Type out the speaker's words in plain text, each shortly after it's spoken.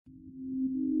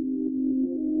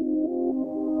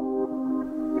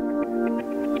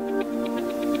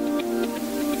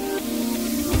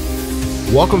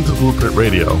Welcome to Blueprint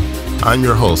Radio. I'm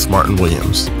your host, Martin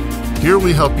Williams. Here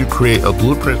we help you create a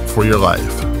blueprint for your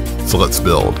life. So let's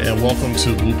build. And welcome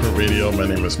to Blueprint Radio. My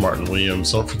name is Martin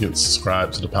Williams. Don't forget to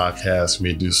subscribe to the podcast. You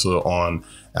may do so on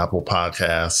Apple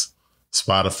Podcasts,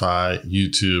 Spotify,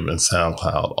 YouTube, and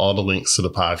SoundCloud. All the links to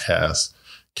the podcast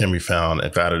can be found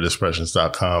at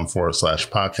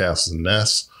guidedexpressions.com/podcast with an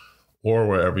S, or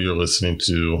wherever you're listening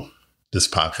to this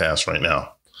podcast right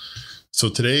now. So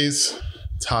today's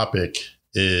topic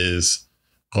is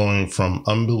going from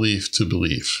unbelief to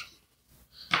belief.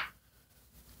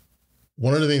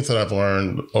 One of the things that I've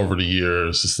learned over the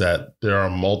years is that there are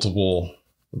multiple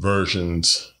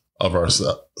versions of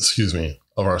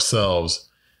ourselves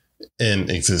in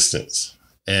existence.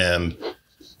 And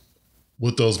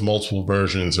with those multiple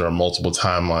versions, there are multiple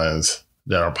timelines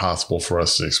that are possible for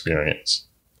us to experience.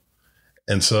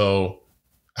 And so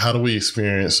how do we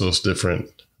experience those different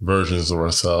versions of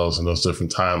ourselves and those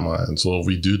different timelines? Well,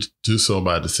 we do so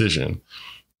by decision.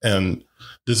 And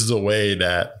this is a way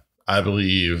that I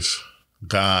believe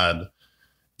God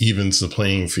evens the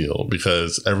playing field,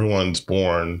 because everyone's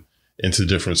born into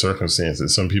different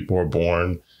circumstances. Some people are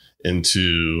born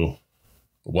into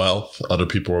wealth. Other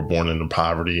people are born into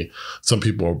poverty. Some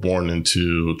people are born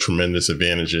into tremendous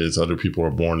advantages. Other people are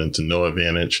born into no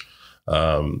advantage.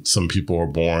 Some people are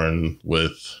born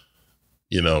with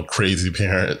crazy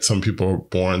parents. Some people are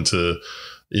born to,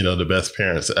 the best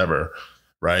parents ever,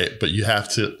 right? But you have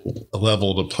to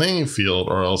level the playing field,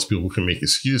 or else people can make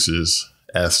excuses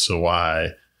as to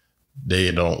why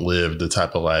they don't live the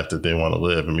type of life that they want to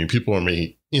live. I mean, people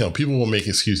will make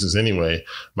excuses anyway,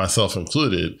 myself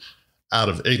included, out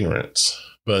of ignorance.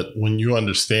 But when you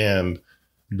understand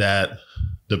that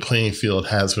the playing field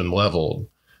has been leveled,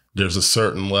 there's a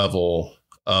certain level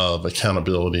of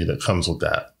accountability that comes with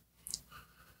that.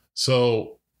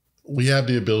 So we have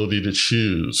the ability to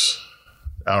choose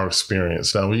our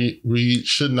experience. Now, we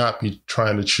should not be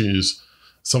trying to choose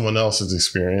someone else's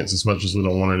experience as much as we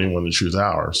don't want anyone to choose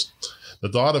ours. The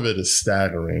thought of it is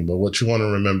staggering, but what you want to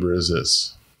remember is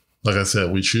this. Like I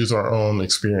said, we choose our own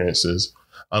experiences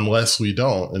unless we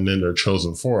don't, and then they're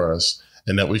chosen for us,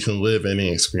 and that we can live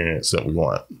any experience that we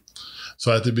want.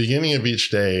 So at the beginning of each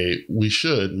day, we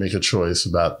should make a choice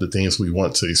about the things we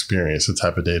want to experience, the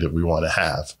type of day that we want to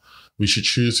have. We should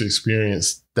choose to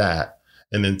experience that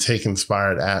and then take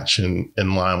inspired action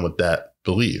in line with that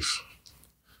belief.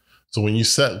 So when you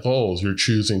set goals, you're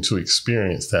choosing to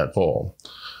experience that goal.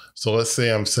 So let's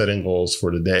say I'm setting goals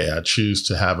for the day. I choose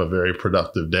to have a very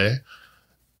productive day,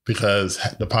 because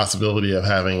the possibility of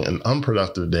having an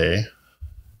unproductive day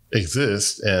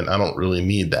exists, and I don't really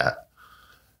need that.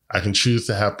 I can choose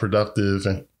to have productive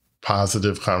and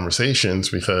positive conversations,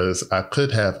 because I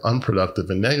could have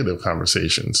unproductive and negative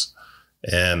conversations,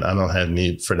 and I don't have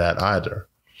need for that either.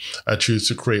 I choose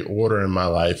to create order in my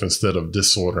life instead of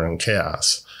disorder and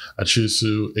chaos. I choose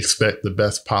to expect the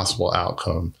best possible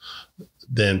outcome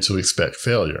than to expect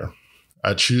failure.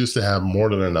 I choose to have more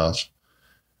than enough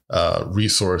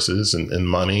resources and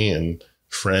money and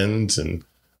friends and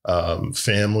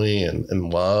family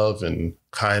and love and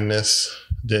kindness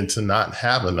than to not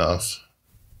have enough.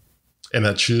 And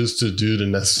I choose to do the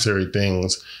necessary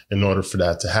things in order for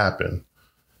that to happen.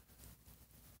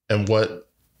 And what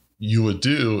you would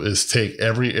do is take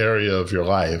every area of your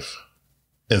life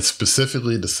and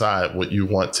specifically decide what you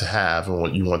want to have and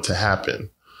what you want to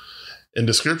happen. In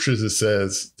the scriptures, it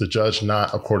says to judge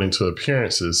not according to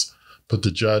appearances, but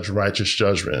to judge righteous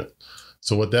judgment.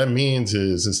 So what that means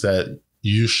is that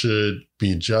you should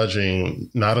be judging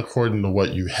not according to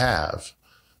what you have,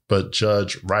 but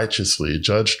judge righteously,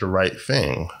 judge the right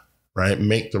thing, right?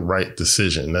 Make the right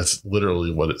decision. That's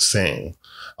literally what it's saying.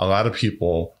 A lot of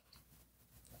people,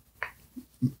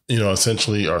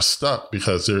 essentially are stuck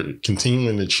because they're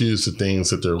continuing to choose the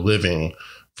things that they're living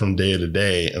from day to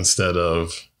day instead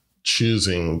of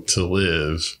choosing to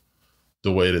live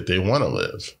the way that they want to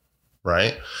live,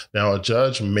 right? Now, a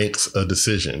judge makes a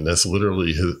decision. That's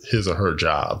literally his or her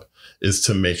job, is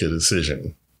to make a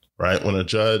decision, right? When a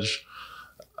judge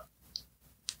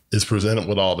is presented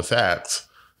with all the facts,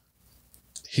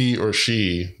 he or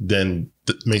she then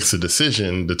makes a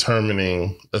decision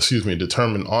determine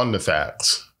on the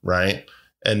facts, right?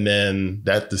 And then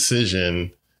that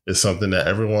decision is something that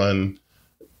everyone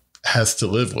has to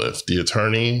live with. The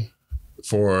attorney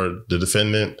for the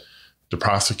defendant, the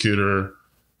prosecutor,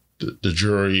 the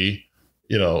jury,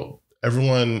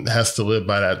 everyone has to live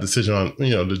by that decision.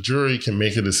 The jury can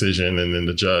make a decision, and then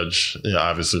the judge,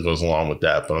 obviously goes along with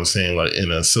that. But I'm saying, like,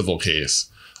 in a civil case,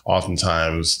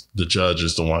 oftentimes the judge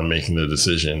is the one making the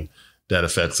decision that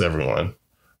affects everyone,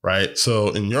 right? So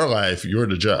in your life, you're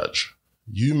the judge,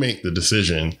 You make the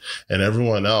decision, and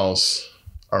everyone else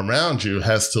around you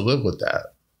has to live with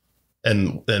that.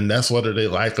 And that's whether they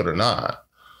like it or not.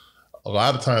 A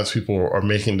lot of times people are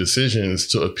making decisions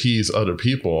to appease other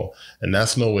people, and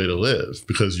that's no way to live,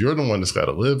 because you're the one that's got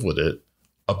to live with it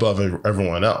above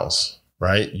everyone else,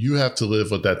 right? You have to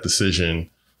live with that decision,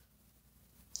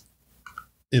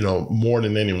 more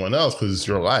than anyone else, because it's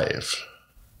your life.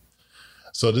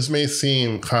 So this may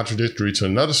seem contradictory to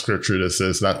another scripture that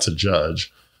says not to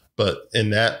judge, but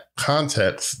in that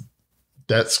context,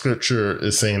 that scripture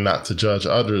is saying not to judge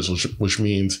others, which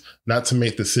means not to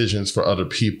make decisions for other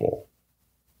people.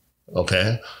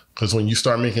 Okay? Because when you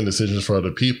start making decisions for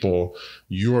other people,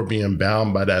 you are being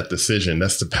bound by that decision.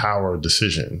 That's the power of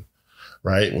decision,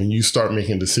 right? When you start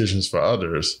making decisions for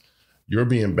others, you're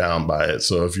being bound by it.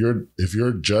 So if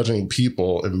you're judging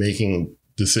people and making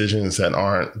decisions that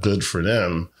aren't good for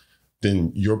them,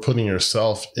 then you're putting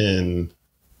yourself in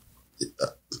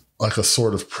like a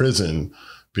sort of prison,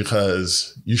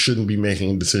 because you shouldn't be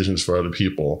making decisions for other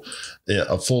people.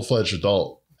 A full-fledged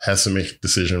adult has to make a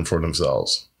decision for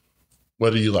themselves,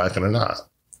 whether you like it or not.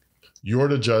 You're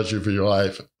the judge of your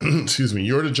life. Excuse me.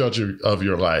 You're the judge of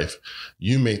your life.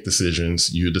 You make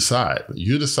decisions. You decide.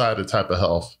 You decide the type of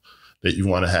health that you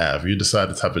want to have. You decide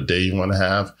the type of day you want to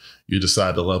have. You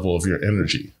decide the level of your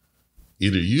energy.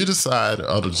 Either you decide or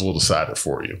others will decide it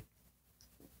for you.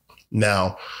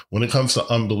 Now, when it comes to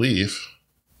unbelief,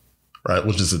 right,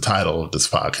 which is the title of this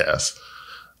podcast,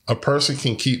 a person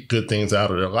can keep good things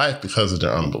out of their life because of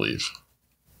their unbelief.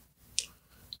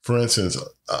 For instance,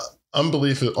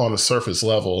 unbelief on a surface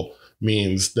level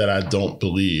means that I don't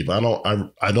believe.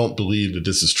 I don't believe that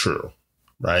this is true,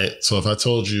 right? So if I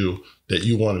told you that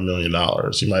you won $1 million,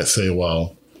 you might say,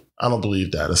 well, I don't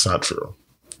believe that. It's not true,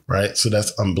 right? So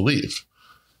that's unbelief,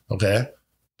 okay?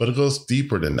 But it goes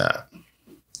deeper than that.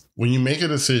 When you make a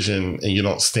decision and you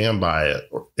don't stand by it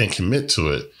and commit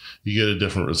to it, you get a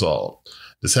different result.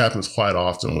 This happens quite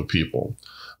often with people.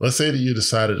 Let's say that you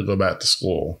decided to go back to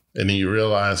school and then you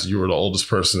realized you were the oldest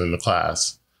person in the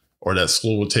class, or that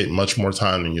school would take much more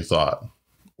time than you thought,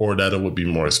 or that it would be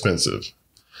more expensive.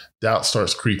 Doubt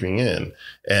starts creeping in,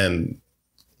 and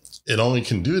it only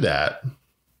can do that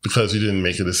because you didn't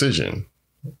make a decision.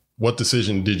 What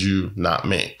decision did you not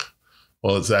make?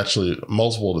 Well, it's actually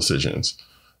multiple decisions.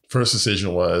 First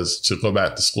decision was to go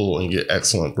back to school and get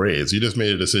excellent grades. You just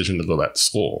made a decision to go back to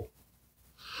school.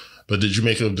 But did you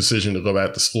make a decision to go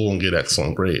back to school and get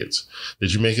excellent grades?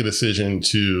 Did you make a decision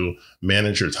to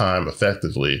manage your time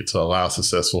effectively to allow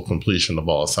successful completion of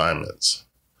all assignments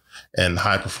and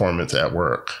high performance at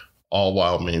work, all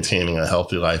while maintaining a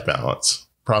healthy life balance?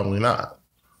 Probably not,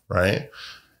 right?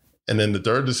 And then the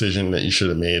third decision that you should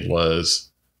have made was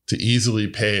to easily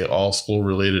pay all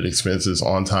school-related expenses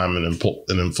on time and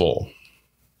in full,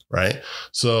 right?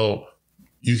 So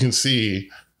you can see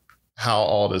how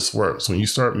all this works. When you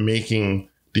start making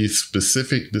these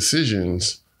specific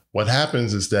decisions, what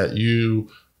happens is that you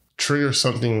trigger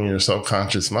something in your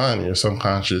subconscious mind. And your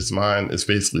subconscious mind is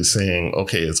basically saying,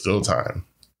 okay, it's go time,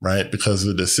 right? Because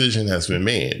the decision has been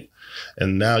made.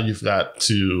 And now you've got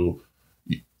to,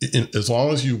 as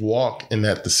long as you walk in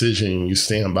that decision, you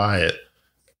stand by it,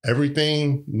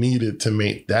 everything needed to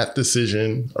make that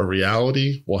decision a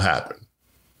reality will happen.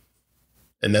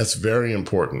 And that's very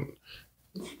important.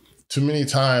 Too many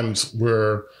times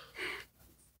we're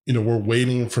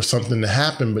waiting for something to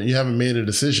happen, but you haven't made a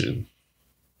decision.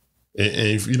 And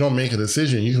if you don't make a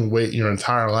decision, you can wait your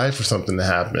entire life for something to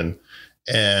happen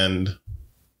and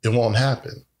it won't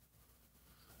happen.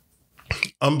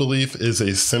 Unbelief is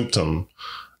a symptom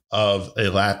of a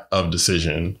lack of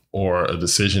decision, or a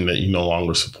decision that you no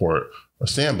longer support or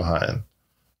stand behind,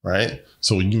 right?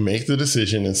 So when you make the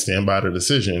decision and stand by the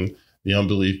decision, the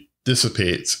unbelief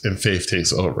dissipates and faith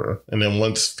takes over. And then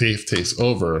once faith takes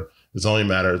over, it's only a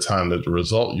matter of time that the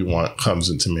result you want comes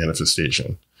into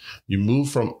manifestation. You move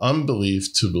from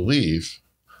unbelief to belief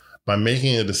by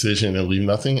making a decision and leave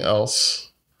nothing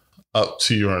else up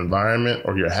to your environment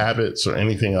or your habits or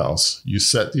anything else. You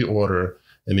set the order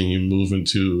and then you move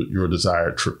into your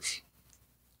desired truth.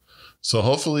 So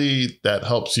hopefully that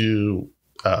helps you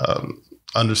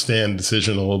understand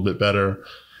decision a little bit better.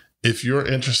 If you're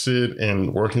interested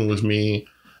in working with me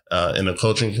in a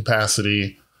coaching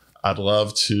capacity, I'd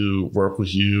love to work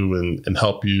with you and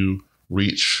help you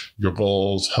reach your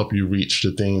goals, help you reach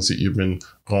the things that you've been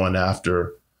going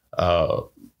after,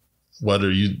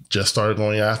 whether you just started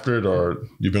going after it or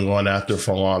you've been going after it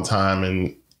for a long time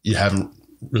and you haven't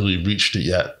really reached it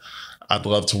yet. I'd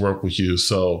love to work with you.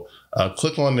 So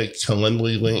click on the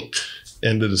Calendly link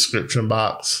in the description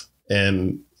box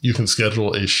and you can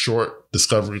schedule a short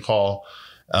discovery call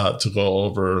to go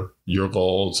over your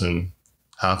goals and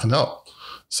how it can help.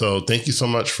 So thank you so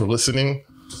much for listening.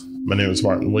 My name is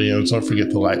Martin Williams. Don't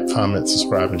forget to like, comment,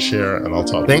 subscribe, and share, and I'll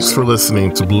talk to you soon. Thanks for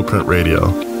listening to Blueprint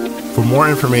Radio. For more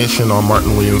information on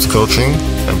Martin Williams coaching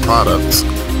and products,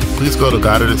 please go to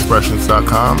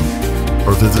guidedexpressions.com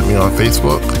or visit me on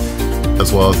Facebook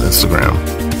as well as Instagram.